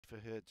for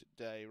her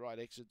today. Right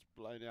exit's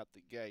blown out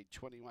the gate,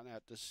 21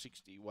 out to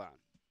 61.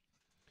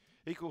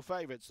 Equal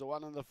favourites, the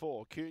 1 and the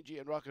 4. Coonji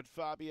and Rocket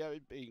Fabio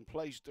being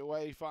placed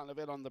away. Final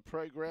event on the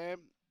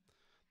program.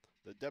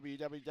 The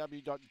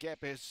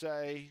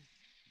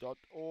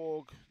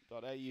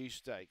www.gapsa.org.au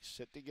stakes.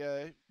 Set to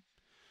go.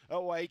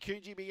 Away,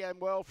 Coonji began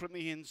well from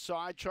the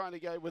inside. Trying to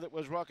go with it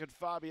was Rocket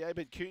Fabio,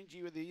 but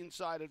Coonji with the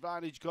inside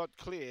advantage got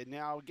clear.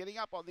 Now getting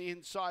up on the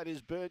inside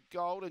is Burt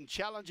Gold and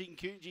challenging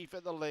Coonji for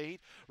the lead.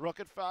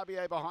 Rocket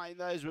Fabio behind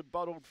those with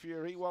Bottled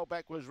Fury. Well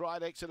back was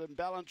Right Exit and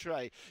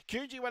Ballantrae.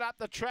 Coonji went up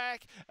the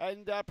track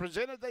and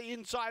presented the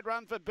inside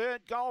run for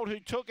Burt Gold, who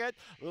took it.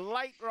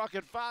 Late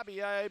Rocket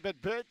Fabio,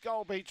 but Burt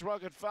Gold beats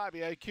Rocket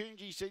Fabio.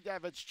 Coonji seemed to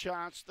have its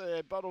chance.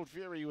 The Bottled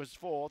Fury was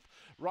fourth.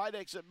 Right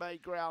Exit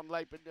made ground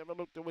late, but never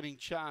looked a winning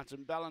chance.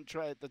 And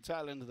Ballantrae at the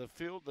tail end of the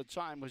field. The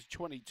time was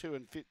 22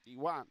 and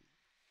 51.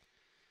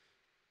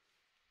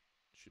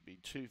 Should be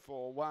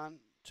 241.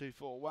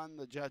 241,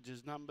 the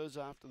judges' numbers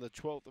after the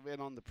 12th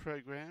event on the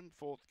program.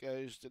 Fourth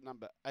goes to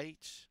number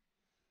 8.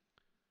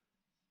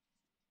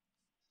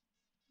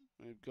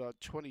 We've got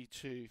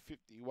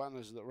 22.51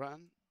 as the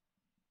run.